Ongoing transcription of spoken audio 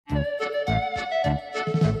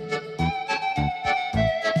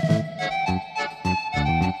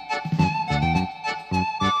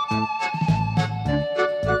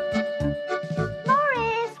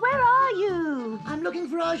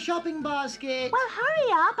shopping basket. Well,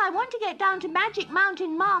 hurry up. I want to get down to Magic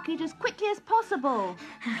Mountain Market as quickly as possible.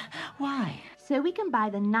 Why? So we can buy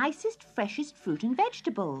the nicest, freshest fruit and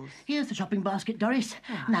vegetables. Here's the shopping basket, Doris.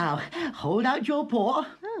 Now, hold out your paw.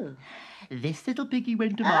 Oh. This little piggy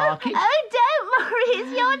went to market. Oh, don't,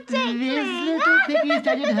 Morris. You're tickling. This little piggy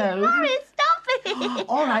stayed at home. Morris, stop it.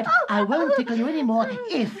 All right, I won't tickle you anymore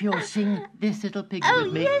if you'll sing This Little Piggy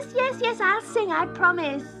with me. Yes, I'll sing, I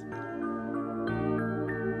promise.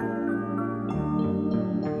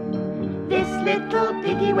 This little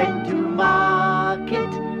piggy went to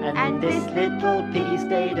market, and this little piggy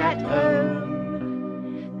stayed at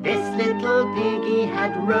home. This little piggy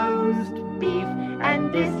had roast beef,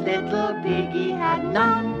 and this little piggy had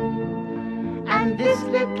none. And this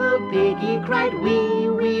little piggy cried wee,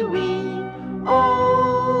 wee, wee,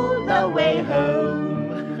 all the way home.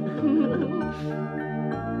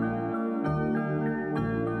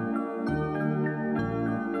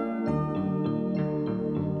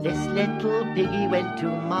 This little piggy went to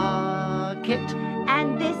market,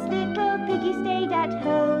 and this little piggy stayed at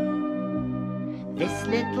home. This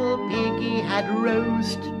little piggy had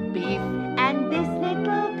roast beef, and this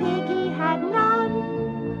little piggy had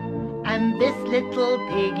none. And this little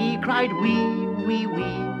piggy cried wee, wee,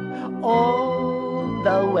 wee, all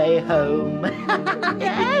the way home.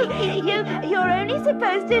 You're only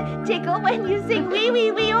supposed to tickle when you sing wee,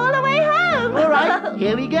 wee, wee all the way home. All right,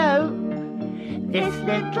 here we go. This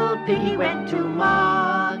little piggy went to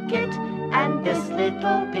market, and this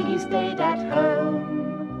little piggy stayed at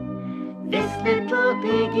home. This little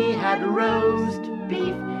piggy had roast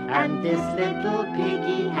beef, and this little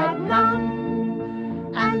piggy had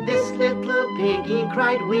none. And this little piggy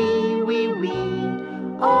cried wee, wee,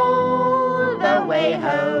 wee, all the way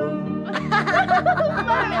home.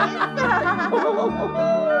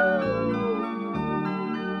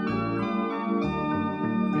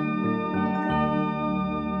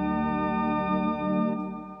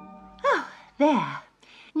 There.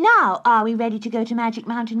 Now, are we ready to go to Magic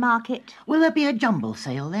Mountain Market? Will there be a jumble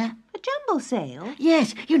sale there? A jumble sale?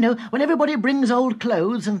 Yes, you know, when everybody brings old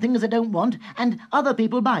clothes and things they don't want, and other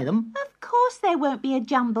people buy them. Of course there won't be a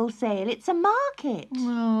jumble sale. It's a market.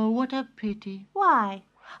 Oh, what a pity. Why?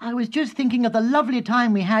 I was just thinking of the lovely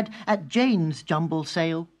time we had at Jane's jumble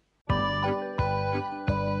sale.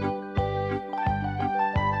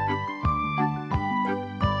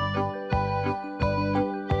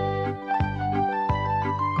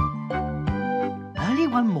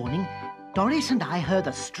 One morning, Doris and I heard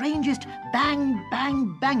the strangest bang,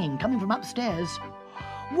 bang, banging coming from upstairs.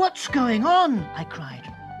 "What's going on?" I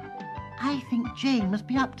cried. "I think Jane must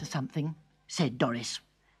be up to something," said Doris.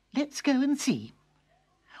 "Let's go and see."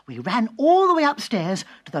 We ran all the way upstairs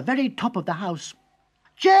to the very top of the house.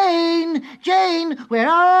 "Jane! Jane! Where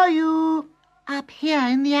are you?" "Up here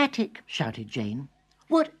in the attic," shouted Jane.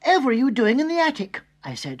 "Whatever are you doing in the attic?"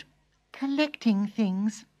 I said. "Collecting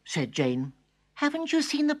things," said Jane. "Haven't you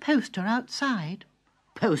seen the poster outside?"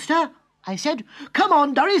 "Poster?" I said. "Come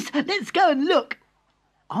on, Doris, let's go and look."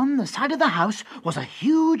 On the side of the house was a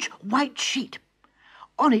huge white sheet.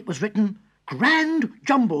 On it was written, "Grand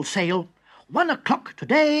Jumble Sale. 1 o'clock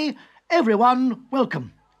today. Everyone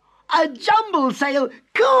welcome." "A jumble sale!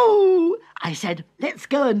 Cool!" I said. "Let's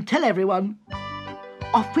go and tell everyone."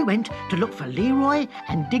 Off we went to look for Leroy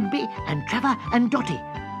and Digby and Trevor and Dotty,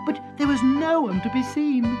 but there was no one to be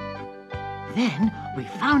seen. Then we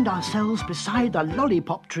found ourselves beside the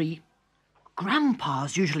lollipop tree.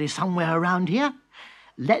 "Grandpa's usually somewhere around here."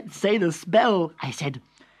 "Let's say the spell," I said.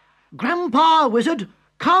 "Grandpa Wizard,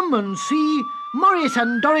 come and see Morris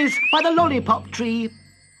and Doris by the lollipop tree."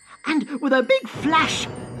 And with a big flash,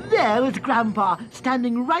 there was Grandpa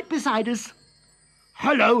standing right beside us.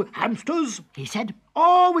 "Hello, hamsters," he said.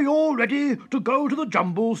 "Are we all ready to go to the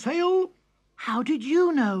jumble sale?" "How did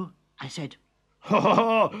you know?" I said. "Ha ha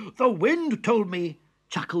ha! The wind told me,"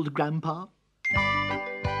 chuckled Grandpa.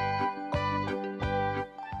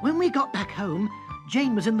 When we got back home,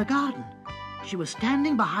 Jane was in the garden. She was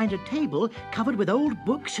standing behind a table covered with old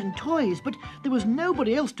books and toys, but there was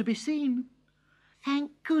nobody else to be seen. "Thank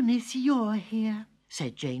goodness you're here,"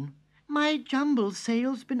 said Jane. "My jumble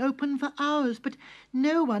sale's been open for hours, but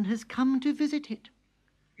no one has come to visit it."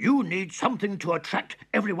 "You need something to attract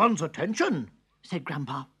everyone's attention," said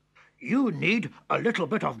Grandpa. "You need a little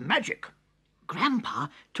bit of magic." Grandpa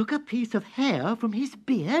took a piece of hair from his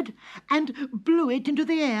beard and blew it into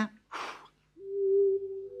the air.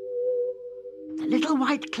 The little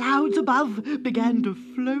white clouds above began to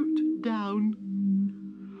float down.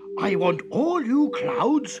 "I want all you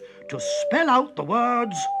clouds to spell out the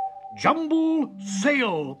words Jumble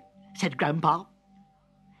Sale," said Grandpa.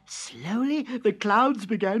 Slowly, the clouds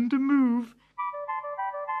began to move.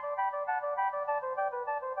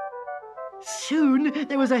 Soon,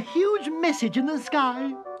 there was a huge message in the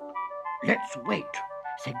sky. "Let's wait,"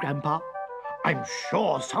 said Grandpa. "I'm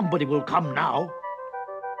sure somebody will come now."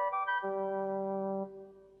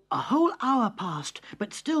 A whole hour passed,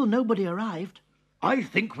 but still nobody arrived. "I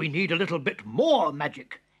think we need a little bit more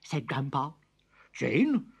magic," said Grandpa.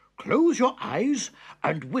 "Jane, close your eyes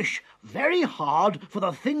and wish very hard for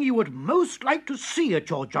the thing you would most like to see at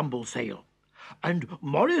your jumble sale. And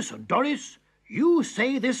Morris and Doris, you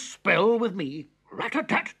say this spell with me.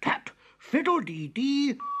 Rat-a-tat-tat,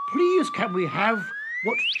 fiddle-dee-dee, please can we have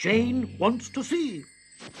what Jane wants to see?"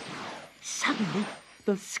 Suddenly,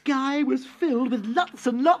 the sky was filled with lots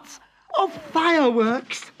and lots of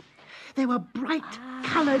fireworks. There were bright,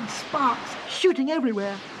 coloured sparks shooting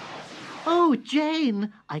everywhere. "Oh,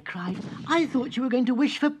 Jane," I cried, "I thought you were going to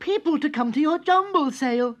wish for people to come to your jumble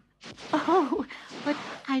sale." "Oh, but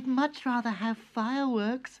I'd much rather have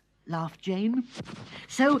fireworks," laughed Jane.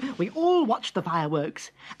 So we all watched the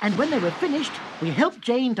fireworks, and when they were finished, we helped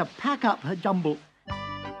Jane to pack up her jumble.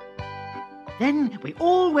 Then we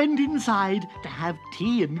all went inside to have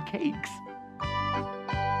tea and cakes.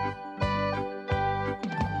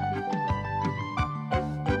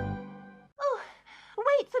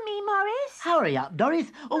 Wait for me, Morris. Hurry up,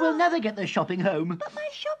 Doris, or we'll never get the shopping home. But my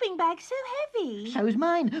shopping bag's so heavy. So's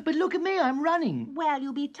mine, but look at me, I'm running. Well,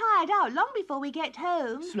 you'll be tired out long before we get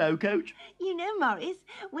home. Slow coach. You know, Morris,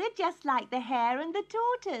 we're just like the hare and the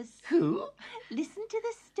tortoise. Who? Listen to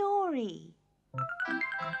the story.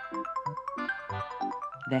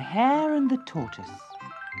 The Hare and the Tortoise.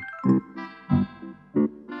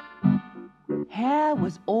 Hare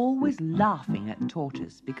was always laughing at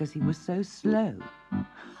Tortoise because he was so slow.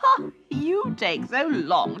 "Ha! You take so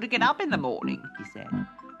long to get up in the morning," he said.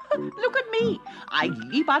 "Look at me. I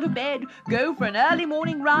leap out of bed, go for an early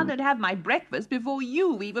morning run and have my breakfast before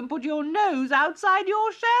you even put your nose outside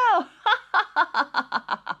your shell."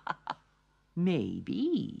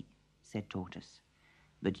 "Maybe," said Tortoise,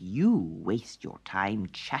 "but you waste your time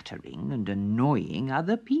chattering and annoying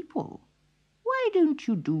other people. Why don't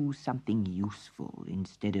you do something useful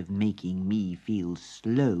instead of making me feel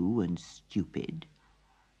slow and stupid?"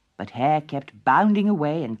 But Hare kept bounding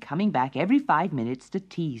away and coming back every 5 minutes to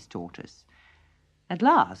tease Tortoise. At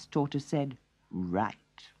last, Tortoise said,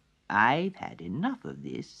 "Right, I've had enough of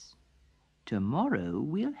this. Tomorrow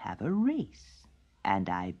we'll have a race, and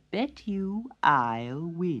I bet you I'll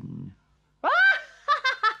win."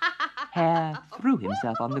 Hare threw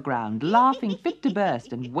himself on the ground, laughing fit to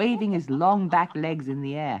burst and waving his long back legs in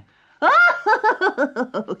the air.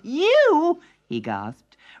 "Oh, you!" he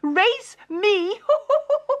gasped. "Race me?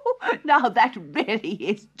 Now that really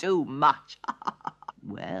is too much."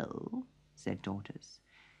 "Well," said Tortoise,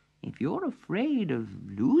 "if you're afraid of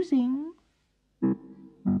losing..."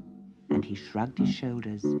 And he shrugged his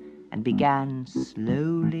shoulders and began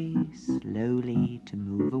slowly, slowly to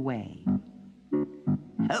move away.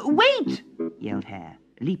 "Wait!" yelled Hare,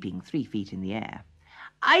 leaping 3 feet in the air.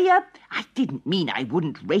 I didn't mean I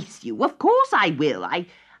wouldn't race you. Of course I will. I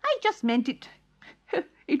just meant it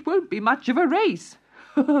won't be much of a race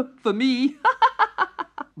for me."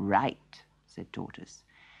 "Right," said Tortoise.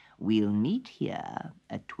 "We'll meet here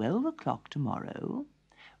at 12 o'clock tomorrow,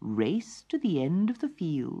 race to the end of the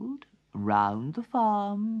field, round the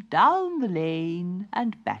farm, down the lane,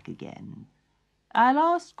 and back again. I'll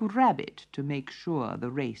ask Rabbit to make sure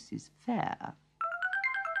the race is fair."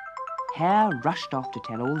 Hare rushed off to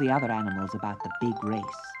tell all the other animals about the big race.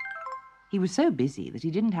 He was so busy that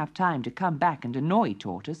he didn't have time to come back and annoy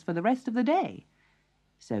Tortoise for the rest of the day.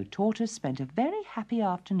 So Tortoise spent a very happy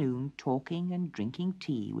afternoon talking and drinking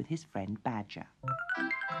tea with his friend Badger.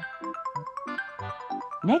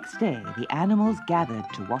 Next day, the animals gathered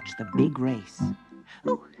to watch the big race.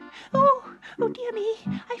 Oh, dear me,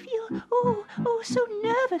 I feel, so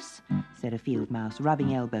nervous," said a field mouse,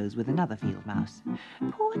 rubbing elbows with another field mouse.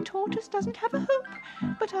 "Poor Tortoise doesn't have a hope,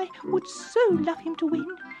 but I would so love him to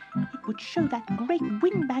win. It would show that great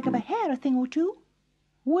windbag of a hare a thing or two."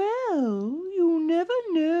 "Well, you never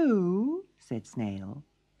know," said Snail.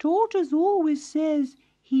 "Tortoise always says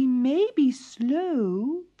he may be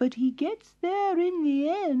slow, but he gets there in the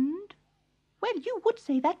end." "Well, you would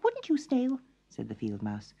say that, wouldn't you, Snail?" said the field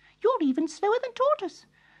mouse. "You're even slower than Tortoise.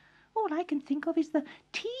 All I can think of is the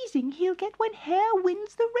teasing he'll get when Hare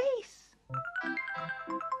wins the race."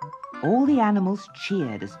 All the animals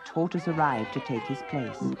cheered as Tortoise arrived to take his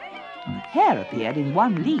place. Hare appeared in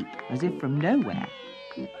one leap, as if from nowhere.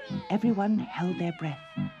 Everyone held their breath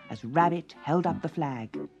as Rabbit held up the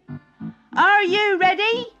flag. "Are you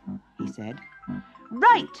ready?" he said.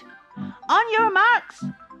 Right. On your marks.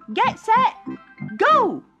 Get set.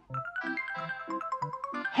 Go!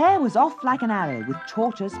 Hare was off like an arrow, with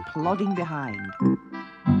Tortoise plodding behind.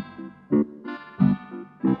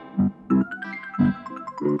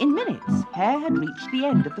 In minutes, Hare had reached the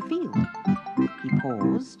end of the field. He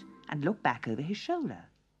paused and looked back over his shoulder.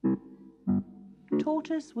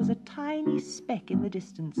 Tortoise was a tiny speck in the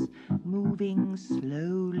distance, moving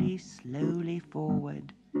slowly, slowly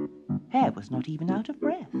forward. Hare was not even out of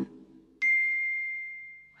breath.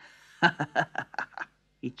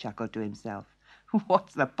 He chuckled to himself.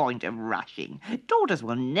 What's the point of rushing? Tortoise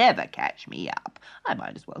will never catch me up. I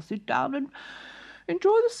might as well sit down and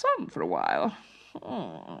enjoy the sun for a while.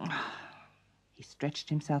 He stretched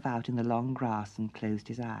himself out in the long grass and closed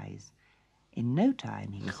his eyes. In no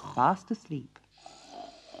time, he was fast asleep.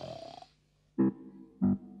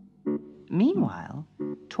 Meanwhile,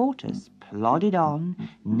 Tortoise plodded on,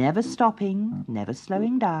 never stopping, never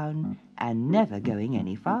slowing down, and never going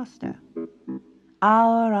any faster.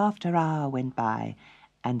 Hour after hour went by,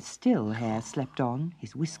 and still Hare slept on,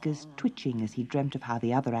 his whiskers twitching as he dreamt of how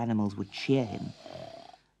the other animals would cheer him.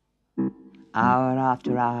 Hour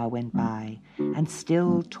after hour went by, and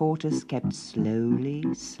still Tortoise kept slowly,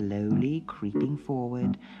 slowly creeping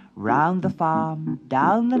forward, round the farm,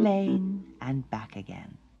 down the lane, and back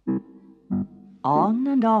again. On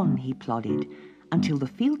and on he plodded, until the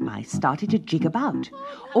field mice started to jig about.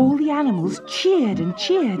 All the animals cheered and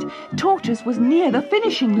cheered. Tortoise was near the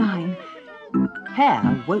finishing line.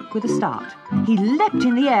 Hare woke with a start. He leapt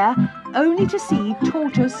in the air, only to see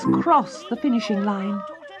Tortoise cross the finishing line.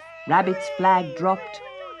 Rabbit's flag dropped.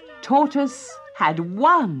 Tortoise had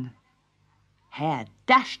won. Hare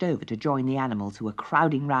dashed over to join the animals who were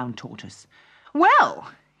crowding round Tortoise.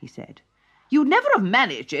 Well, he said, you'd never have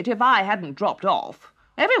managed it if I hadn't dropped off.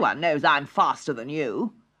 Everyone knows I'm faster than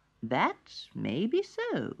you. That may be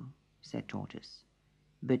so, said Tortoise.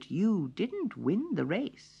 But you didn't win the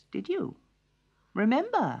race, did you?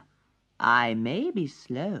 Remember, I may be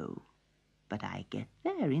slow, but I get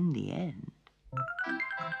there in the end.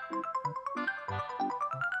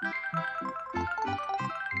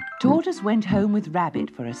 Tortoise went home with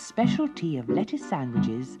Rabbit for a special tea of lettuce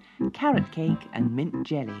sandwiches, carrot cake and mint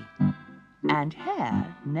jelly. And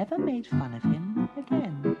Hare never made fun of him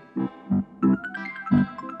again.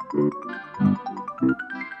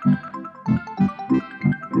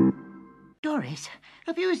 Doris,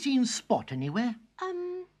 have you seen Spot anywhere?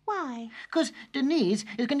 Why? 'Cause Denise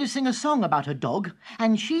is going to sing a song about a dog,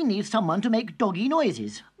 and she needs someone to make doggy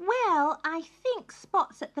noises. Well, I think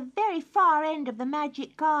Spot's at the very far end of the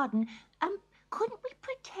magic garden. Couldn't we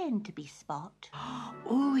pretend to be Spot?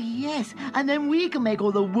 Oh, yes, and then we can make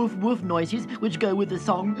all the woof-woof noises which go with the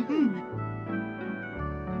song.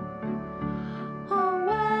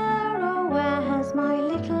 Oh, where has my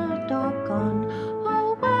little dog gone?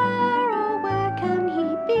 Oh, where can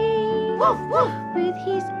he be? Woof, woof! With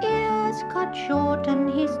his ears cut short and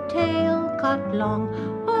his tail cut long.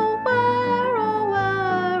 Oh,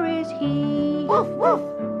 where is he? Woof, woof!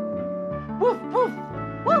 Woof, woof!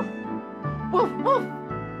 Woof! Woof, woof!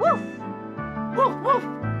 Woof! Woof, woof!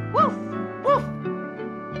 Woof! Woof!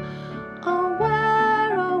 Oh,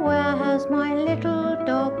 where has my little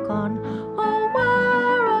dog gone? Oh,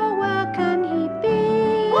 where can he be?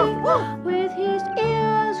 Woof, woof! With his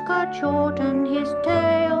ears cut short and his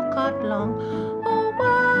tail cut long. Oh,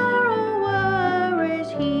 where is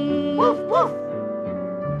he? Woof, woof!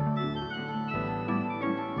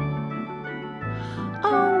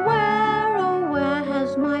 Oh, where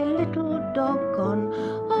has my little dog gone?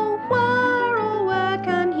 Oh, where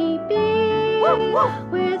can he be? Woof, woof!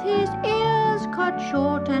 With his ears cut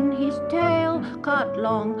short and his tail cut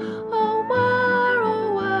long. Oh,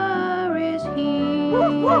 where is he?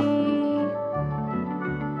 Woof, woof!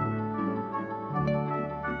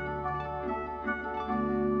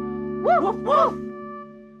 Woof, woof!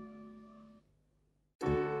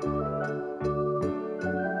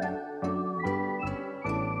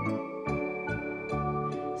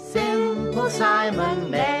 Simple Simon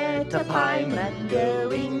met a pieman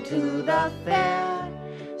going to the fair.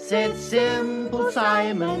 Said Simple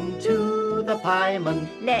Simon to the pieman,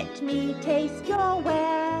 Let me taste your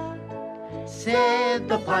ware. said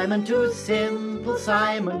the pieman to Simple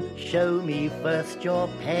Simon, show me first your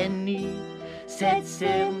penny. Said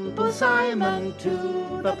Simple Simon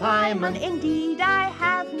to the pieman, Indeed, I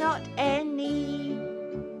have not any.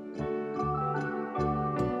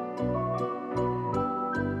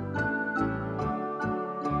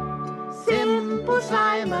 Simple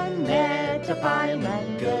Simon met a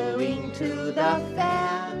pieman going to the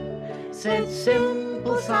fair. Said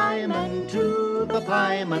Simple Simon to to the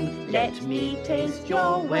pieman, let me taste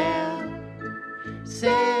your ware.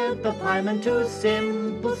 Said the pieman to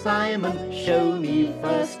Simple Simon, show me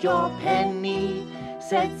first your penny.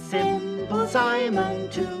 Said Simple Simon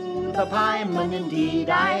to the pieman, indeed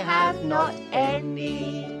I have not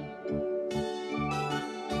any.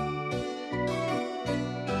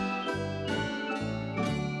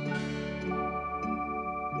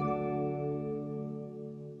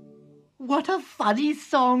 What a funny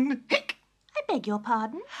song. Hick! I beg your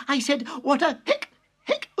pardon? I said, what a hick!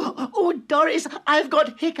 Oh, Doris, I've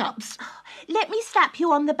got hiccups. Let me slap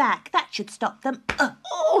you on the back. That should stop them.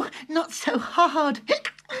 Oh, not so hard.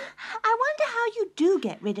 Hick! I wonder how you do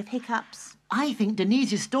get rid of hiccups. I think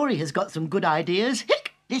Denise's story has got some good ideas.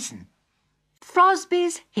 Hick! Listen.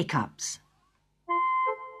 Frosby's Hiccups.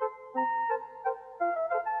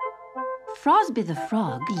 Frosby the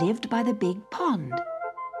frog lived by the big pond.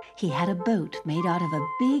 He had a boat made out of a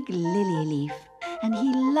big lily leaf, and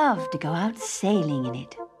he loved to go out sailing in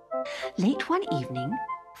it. Late one evening,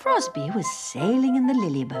 Frosby was sailing in the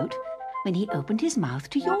lily boat when he opened his mouth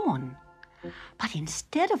to yawn. But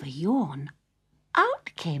instead of a yawn,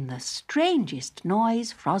 out came the strangest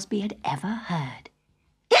noise Frosby had ever heard.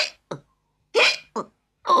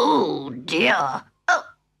 Oh, dear,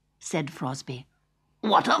 Said Frosby.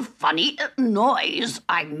 what a funny noise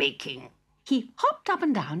I'm making. He hopped up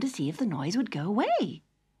and down to see if the noise would go away.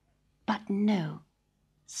 But no.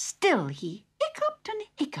 Still he hiccuped and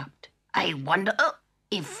hiccuped. I wonder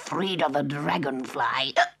if Frida the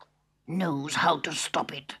dragonfly knows how to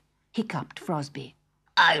stop it. Hiccuped Frosby.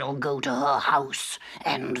 I'll go to her house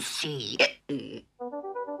and see.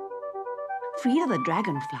 Frida the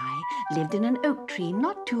dragonfly lived in an oak tree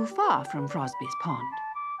not too far from Frosby's pond.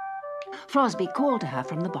 Frosby called to her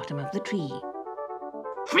from the bottom of the tree.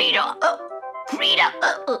 Frida,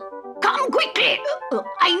 come quickly.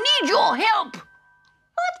 I need your help.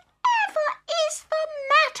 Whatever is the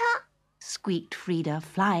matter? Squeaked Frida,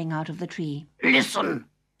 flying out of the tree. Listen.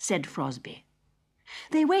 Said Frosby.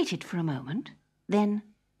 They waited for a moment. Then,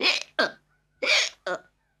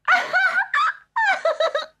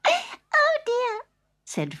 Oh dear,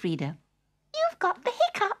 said Frida. you've got the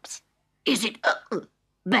hiccups. Is it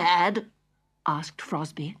bad? Asked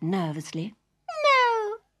Frosby nervously.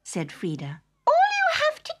 No, Said Frida. all you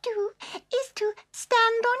have to do is to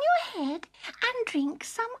stand on your head and drink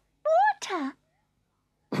some water.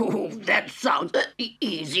 Oh, that sounds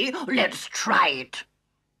easy. Let's try it.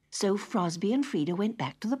 So Frosby and Frida went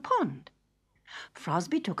back to the pond.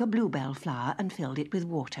 Frosby took a bluebell flower and filled it with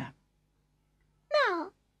water.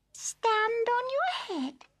 Now, stand on your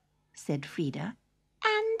head Said Frida,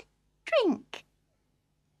 and drink.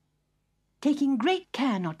 taking great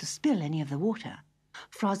care not to spill any of the water.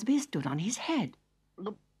 Frosby stood on his head.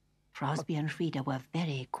 Frosby and Frida were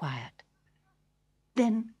very quiet.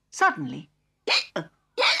 Then, suddenly,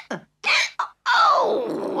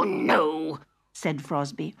 Oh, no. said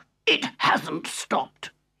Frosby. It hasn't stopped.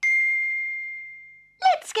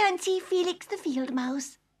 Let's go and see Felix the field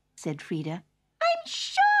mouse. Said Frida. I'm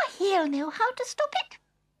sure he'll know how to stop it.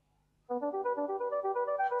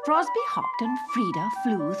 Frosby hopped and Frida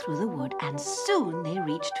flew through the wood, and soon they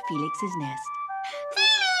reached Felix's nest.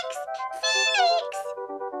 Felix!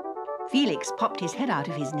 Felix! Felix popped his head out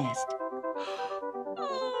of his nest.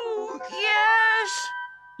 Oh, yes.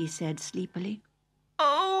 He said sleepily.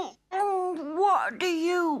 Oh, what do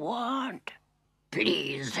you want?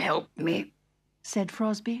 Please help me. Said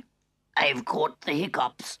Frosby. I've caught the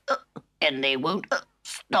hiccups, and they won't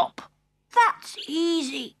stop. That's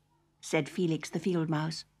easy. Said Felix the field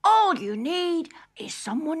mouse. All you need is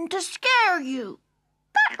someone to scare you.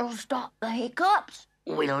 That'll stop the hiccups.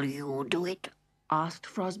 Will you do it? Asked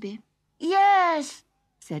Frosby. Yes,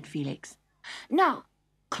 Said Felix. Now,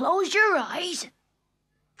 close your eyes.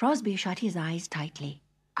 Frosby shut his eyes tightly.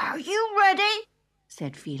 Are you ready?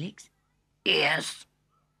 Said Felix. Yes.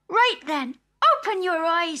 Right then, open your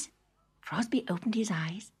eyes. Frosby opened his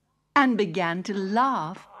eyes and began to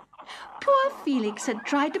laugh. Poor Felix had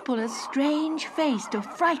tried to pull a strange face to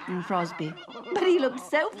frighten Frosby, but he looked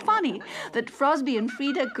so funny that Frosby and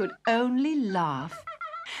Frida could only laugh.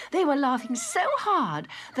 They were laughing so hard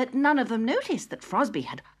that none of them noticed that Frosby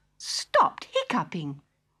had stopped hiccuping.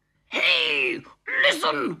 Hey,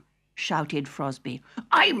 listen, Shouted Frosby,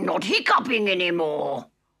 I'm not hiccuping anymore.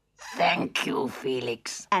 Thank you,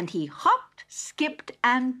 Felix. and he hopped, skipped,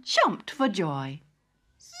 and jumped for joy.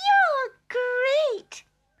 You're great.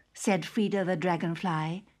 Said Frida the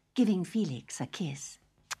dragonfly, giving Felix a kiss.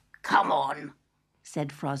 Come on. Said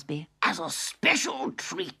Frosby. As a special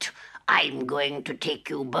treat, I'm going to take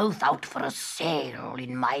you both out for a sail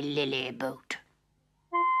in my lily boat.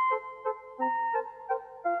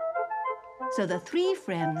 So the three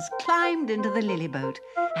friends climbed into the lily boat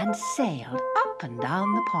and sailed up and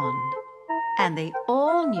down the pond. And they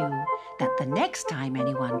all knew that the next time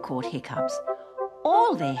anyone caught hiccups,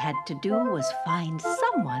 all they had to do was find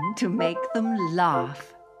someone to make them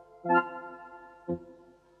laugh.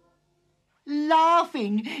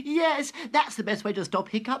 Laughing! Yes, that's the best way to stop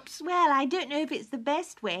hiccups. Well, I don't know if it's the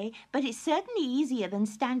best way, but it's certainly easier than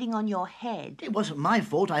standing on your head. It wasn't my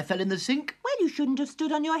fault I fell in the sink. Well, you shouldn't have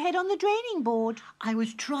stood on your head on the draining board. I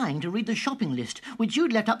was trying to read the shopping list, which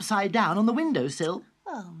you'd left upside down on the windowsill.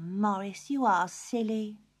 Oh, Morris, you are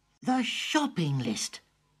silly. The shopping list.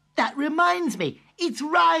 That reminds me, it's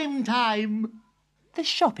rhyme time. The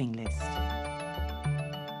shopping list.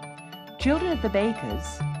 Children at the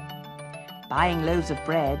baker's, buying loaves of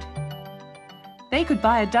bread. They could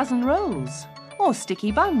buy a dozen rolls or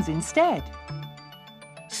sticky buns instead.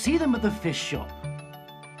 See them at the fish shop.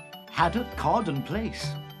 Haddock, cod and plaice.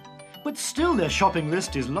 But still their shopping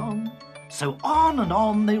list is long, so on and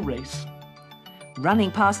on they race.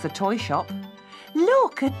 Running past the toy shop.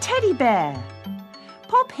 Look, a teddy bear.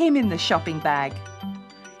 Pop him in the shopping bag.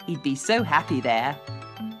 He'd be so happy there.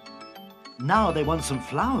 Now they want some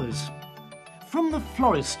flowers. From the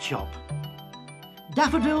florist shop.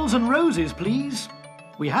 Daffodils and roses, please.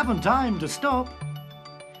 We haven't time to stop.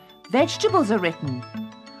 Vegetables are written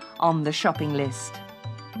on the shopping list.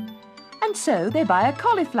 And so they buy a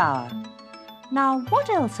cauliflower. Now, what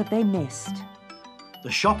else have they missed?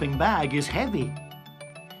 The shopping bag is heavy.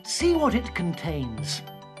 See what it contains.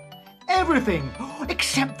 Everything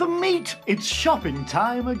except the meat. It's shopping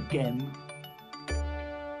time again.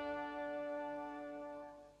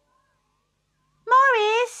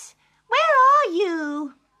 Morris, where are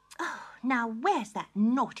you? Oh, now where's that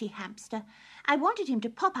naughty hamster? I wanted him to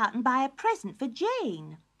pop out and buy a present for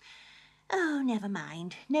Jane. Oh, never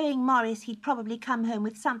mind. Knowing Morris, he'd probably come home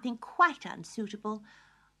with something quite unsuitable.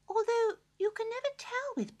 Although you can never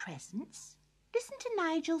tell with presents. Listen to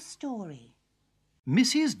Nigel's story.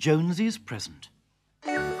 Mrs. Jones's present.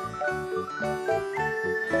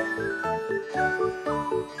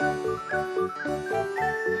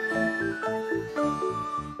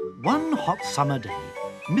 One hot summer day,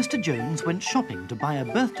 Mr. Jones went shopping to buy a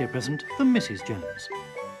birthday present for Mrs. Jones.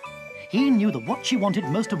 He knew that what she wanted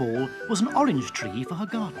most of all was an orange tree for her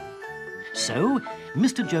garden. So,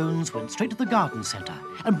 Mr. Jones went straight to the garden centre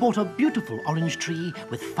and bought a beautiful orange tree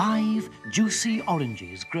with 5 juicy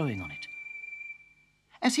oranges growing on it.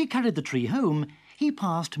 As he carried the tree home, he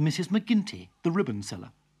passed Mrs. McGinty, the ribbon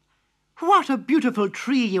seller. "What a beautiful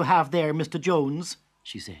tree you have there, Mr. Jones,"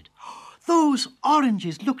 she said. "Those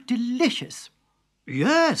oranges look delicious."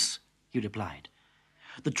 "Yes," he replied.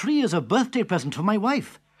 "The tree is a birthday present for my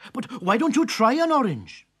wife, but why don't you try an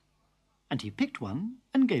orange?" And he picked one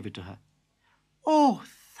and gave it to her. "Oh,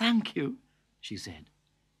 thank you," she said.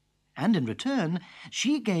 And in return,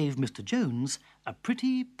 she gave Mr. Jones a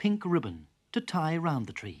pretty pink ribbon to tie round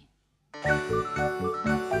the tree.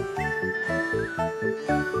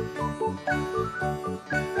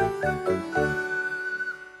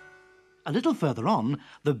 A little further on,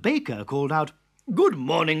 the baker called out, "Good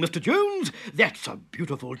morning, Mr. Jones. That's a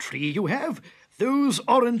beautiful tree you have. Those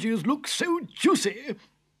oranges look so juicy."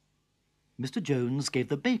 Mr. Jones gave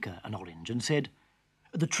the baker an orange and said,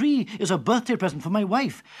 "The tree is a birthday present for my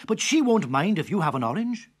wife, but she won't mind if you have an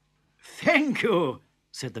orange." "Thank you,"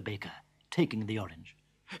 said the baker, taking the orange.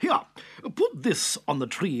 "Here, put this on the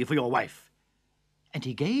tree for your wife." And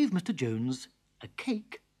he gave Mr. Jones a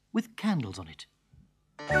cake with candles on it.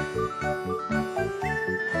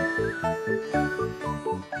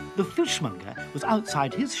 The fishmonger was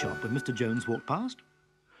outside his shop when Mr. Jones walked past.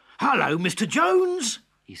 "Hello, Mr. Jones,"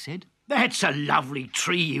 he said. "That's a lovely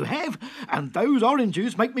tree you have, and those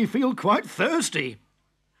oranges make me feel quite thirsty."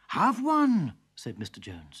 "Have one," said Mr.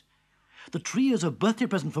 Jones. "The tree is a birthday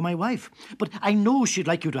present for my wife, but I know she'd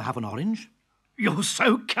like you to have an orange." "You're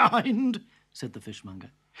so kind," said the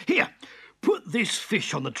fishmonger. "Here, put this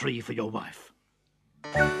fish on the tree for your wife."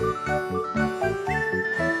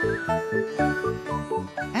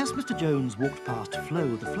 As Mr. Jones walked past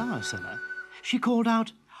Flo, the flower seller, she called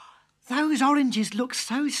out, "Those oranges look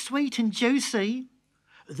so sweet and juicy."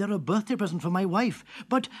 "They're a birthday present for my wife,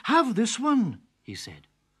 but have this one," he said.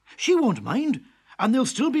 "She won't mind, and there'll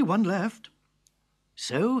still be one left."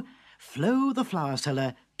 So Flo, the flower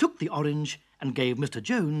seller, took the orange and gave Mr.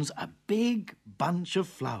 Jones a big bunch of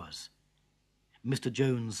flowers. Mr.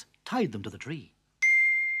 Jones tied them to the tree.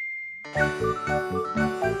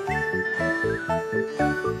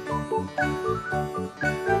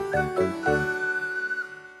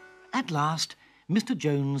 At last, Mr.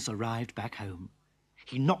 Jones arrived back home.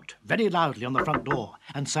 He knocked very loudly on the front door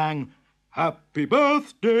and sang, Happy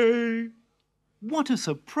birthday! What a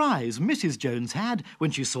surprise Mrs. Jones had when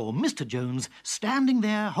she saw Mr. Jones standing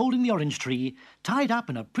there holding the orange tree, tied up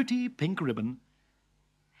in a pretty pink ribbon.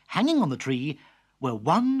 Hanging on the tree were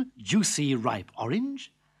one juicy ripe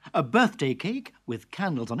orange, a birthday cake with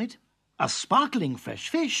candles on it, a sparkling fresh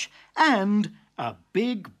fish, and a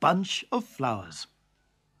big bunch of flowers.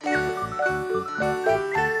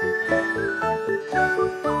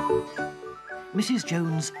 Mrs.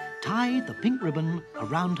 Jones tied the pink ribbon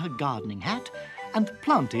around her gardening hat and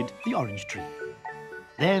planted the orange tree.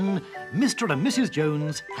 Then Mr. and Mrs.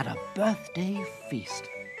 Jones had a birthday feast,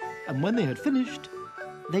 and when they had finished,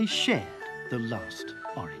 they shared the last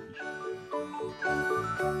orange.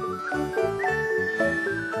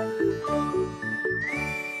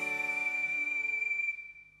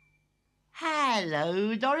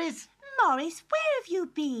 Hello, Doris. Morris, where have you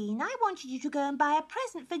been? I wanted you to go and buy a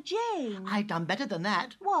present for Jane. I've done better than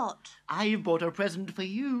that. What? I've bought a present for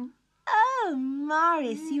you. Oh,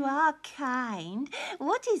 Morris, you are kind.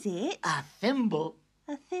 What is it? A thimble.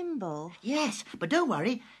 A thimble? Yes, but don't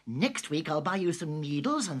worry. Next week I'll buy you some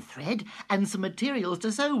needles and thread and some materials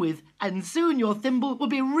to sew with, and soon your thimble will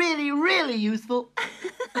be really, really useful.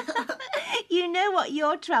 You know what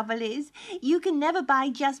your trouble is. You can never buy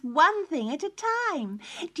just one thing at a time.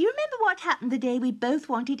 Do you remember what happened the day we both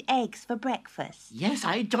wanted eggs for breakfast? Yes,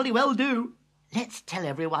 I jolly well do. Let's tell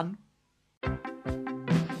everyone.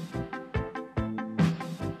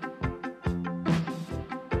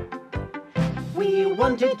 We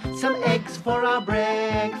wanted some eggs for our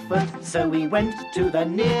breakfast, so we went to the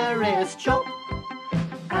nearest shop.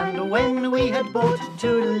 And when we had bought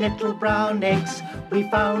 2 little brown eggs, we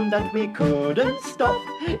found that we couldn't stop.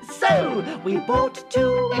 So we bought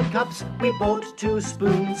 2 egg cups, we bought 2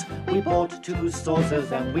 spoons, we bought 2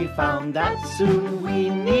 saucers, and we found that soon we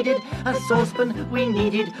needed a saucepan, we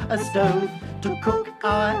needed a stove to cook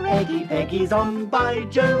our eggy peggies on, by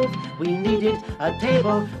Jove. We needed a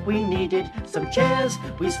table, we needed some chairs,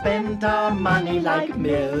 we spent our money like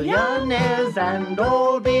millionaires, and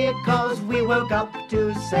all because we woke up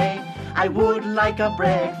to say, I would like a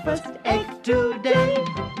breakfast egg today.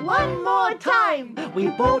 One more time! We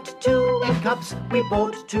bought 2 egg cups, we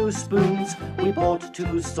bought 2 spoons, we bought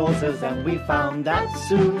 2 saucers, and we found that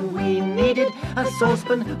soon we needed a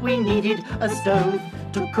saucepan, we needed a stove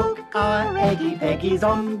to cook our eggy peggies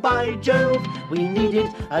on, by Jove. We needed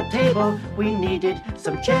a table, we needed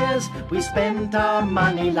some chairs, we spent our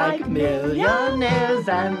money like millionaires,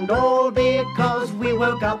 and all because we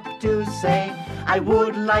woke up to say, I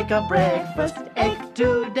would like a breakfast egg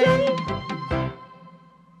today.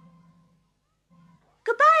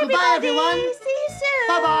 Goodbye, Goodbye, everybody. everyone. See you soon.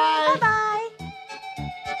 Bye-bye. Bye-bye.